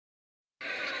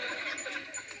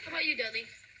about you, Dudley?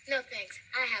 No, thanks.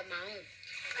 I have my own.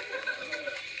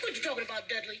 What you talking about,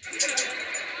 Dudley?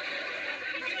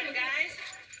 What you doing, guys?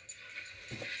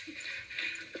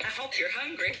 I hope you're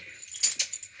hungry.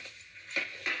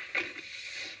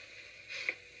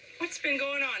 What's been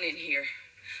going on in here?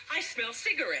 I smell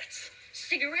cigarettes.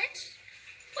 Cigarettes?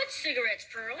 What cigarettes,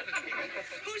 Pearl?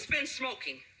 Who's been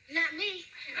smoking? Not me.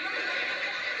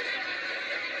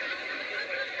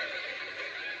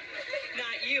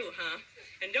 Not you, huh?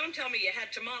 And don't tell me you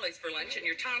had tamales for lunch and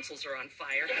your tonsils are on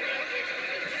fire.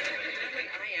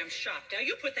 I am shocked. Now,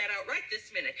 you put that out right this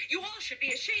minute. You all should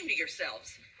be ashamed of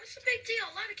yourselves. What's the big deal?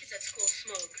 A lot of kids at school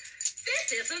smoke.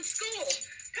 This isn't school.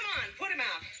 Come on, put him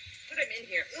out. Put him in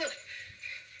here. Ugh.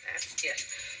 That's it.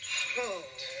 Oh,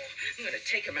 I'm going to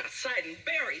take them outside and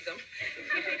bury them.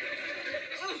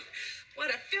 Oh, what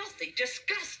a filthy,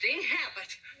 disgusting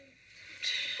habit.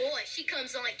 Boy, she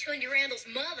comes on like Tony Randall's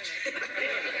mother.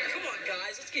 Come on,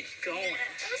 guys, let's get going.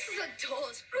 This is a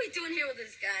dose. What are we doing here with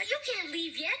this guy? You can't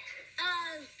leave yet.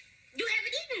 You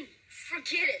haven't eaten.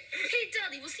 Forget it. Hey,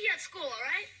 Dudley, we'll see you at school, all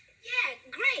right? Yeah,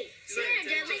 great. See you,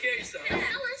 Dudley. Take care of yourself. Hey,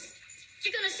 fellas,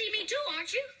 you're going to see me too, aren't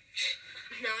you?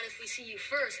 Not if we see you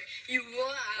first, you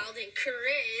wild and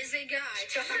crazy guy.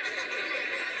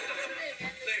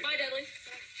 Bye, Dudley.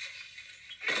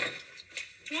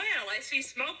 Well, I see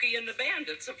Smokey and the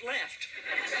bandits have left.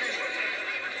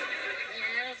 Yeah,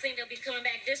 I don't think they'll be coming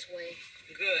back this way.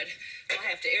 Good. I'll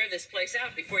have to air this place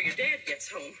out before your dad gets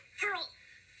home. Pearl,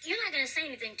 you're not going to say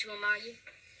anything to him, are you?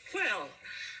 Well,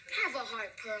 Have a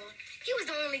heart, Pearl. He was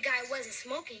the only guy who wasn't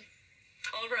smoking.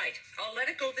 all right. I'll let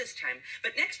it go this time.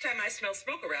 But next time I smell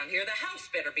smoke around here, the house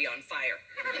better be on fire.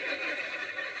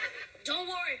 Don't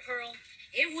worry, Pearl.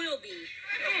 It will be.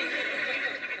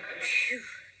 Phew,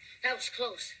 that was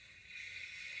close.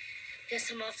 Guess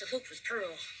I'm off the hook with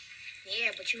Pearl.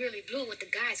 Yeah, but you really blew with the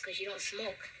guys because you don't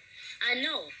smoke. I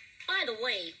know. By the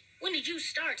way, when did you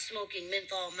start smoking,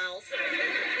 menthol mouth?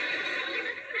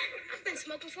 I've been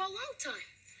smoking for a long time.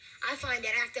 I find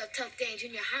that after a tough day in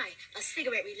junior high, a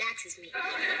cigarette relaxes me.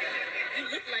 You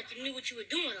look like you knew what you were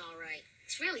doing all right.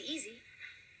 It's really easy.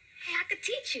 Hey, I could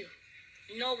teach you.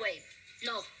 No way.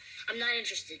 No, I'm not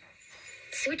interested.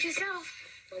 Suit yourself.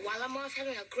 But while I'm off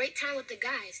having a great time with the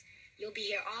guys, you'll be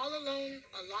here all alone,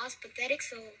 a lost, pathetic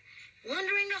soul,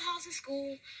 wandering the halls of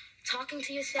school, talking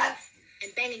to yourself,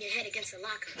 and banging your head against a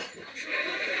locker.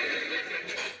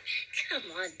 Come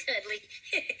on, Dudley.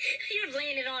 You're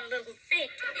laying it on a little thick.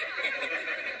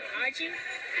 Aren't you?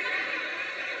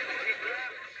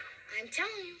 I'm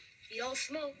telling you, if you don't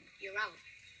smoke, you're out.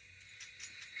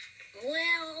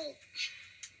 Well,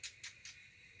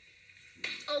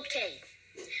 okay.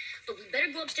 But we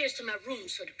better go upstairs to my room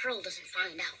so the Pearl doesn't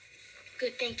find out.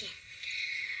 Good thinking.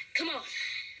 Come on.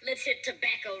 Let's hit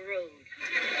tobacco